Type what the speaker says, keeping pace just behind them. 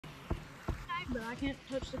but I can't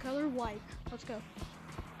touch the color white. Let's go.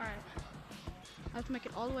 Alright. I have to make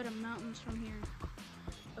it all the way to mountains from here.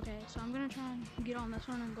 Okay, so I'm gonna try and get on this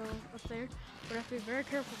one and go up there, but I have to be very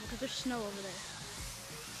careful because there's snow over there.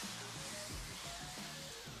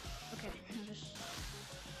 Okay, now just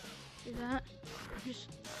do that. Just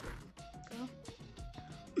go.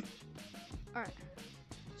 Alright.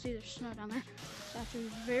 See, there's snow down there, so I have to be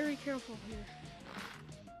very careful here.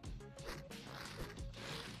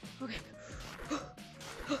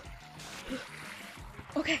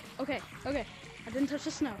 Okay. Okay. I didn't touch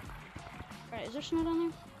the snow. Alright, is there snow down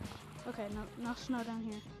there? Okay, no snow down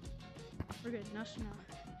here. We're good, no snow.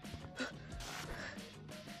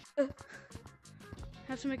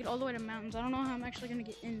 Have to make it all the way to mountains. I don't know how I'm actually gonna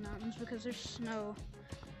get in mountains because there's snow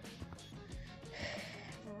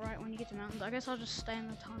right when you get to mountains. I guess I'll just stay in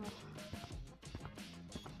the tunnel.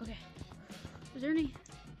 Okay. Is there any?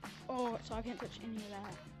 Oh, so I can't touch any of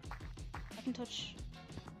that. I can touch.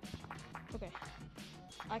 Okay.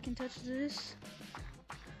 I can touch this.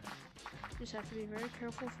 Just have to be very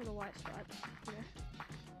careful for the white spots.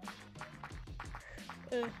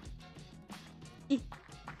 Okay.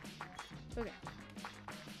 Okay.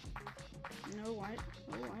 No white.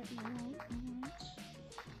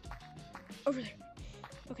 Over there.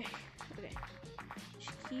 Okay.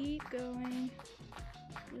 Just keep going.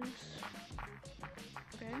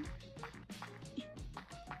 Okay.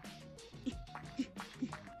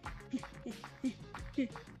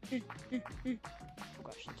 Oh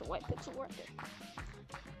gosh, that's a white pixel right there.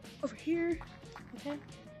 Over here. Okay.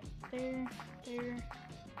 There.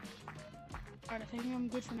 Alright, I think I'm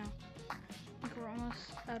good for now. I think we're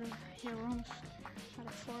almost out of, we're almost out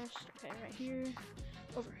of forest. Okay, right here.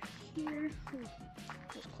 Over here. Ooh,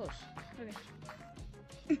 that was close. Okay.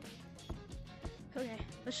 Okay,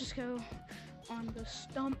 let's just go on the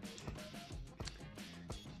stump.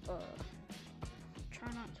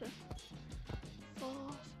 Try not to fall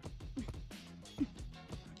off.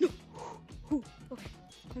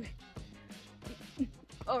 Okay.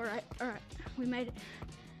 Alright. We made it.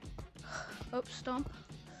 Oh, stump.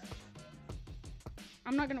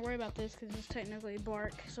 I'm not gonna worry about this because it's technically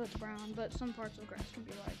bark, so it's brown, but some parts of grass can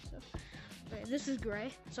be white, so. Okay, this is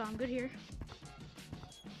gray, so I'm good here.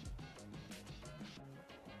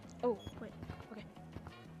 Oh, wait, okay.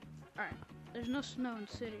 Alright, there's no snow in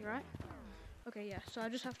the city, right? Okay, yeah, so I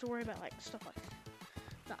just have to worry about like stuff like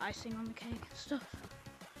the icing on the cake and stuff.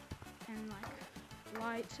 And like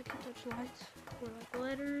lights, I can touch lights, or like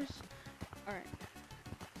letters. Alright.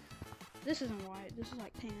 This isn't white, this is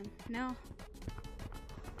like tan. Now,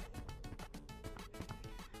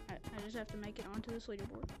 I just have to make it onto this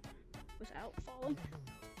leaderboard without falling.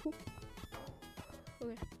 Ooh.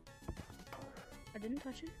 Okay. I didn't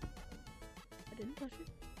touch it.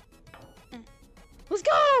 Let's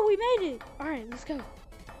go! We made it! Alright, let's go.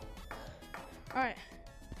 Alright.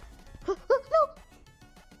 No!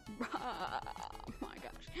 Oh my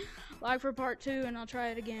gosh. Like for part 2 and I'll try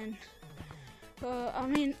it again. I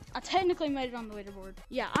mean, I technically made it on the leaderboard.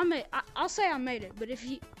 Yeah, I'll say I made it, but if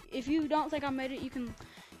you don't think I made it, you can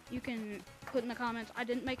put in the comments I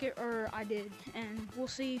didn't make it or I did, and we'll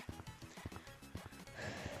see.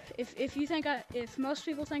 If most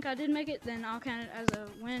people think I did make it, then I'll count it as a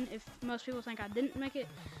win. If most people think I didn't make it,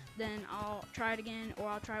 then I'll try it again, or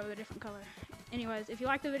I'll try it with a different color. Anyways, if you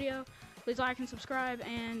like the video, please like and subscribe,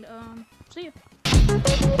 and see ya.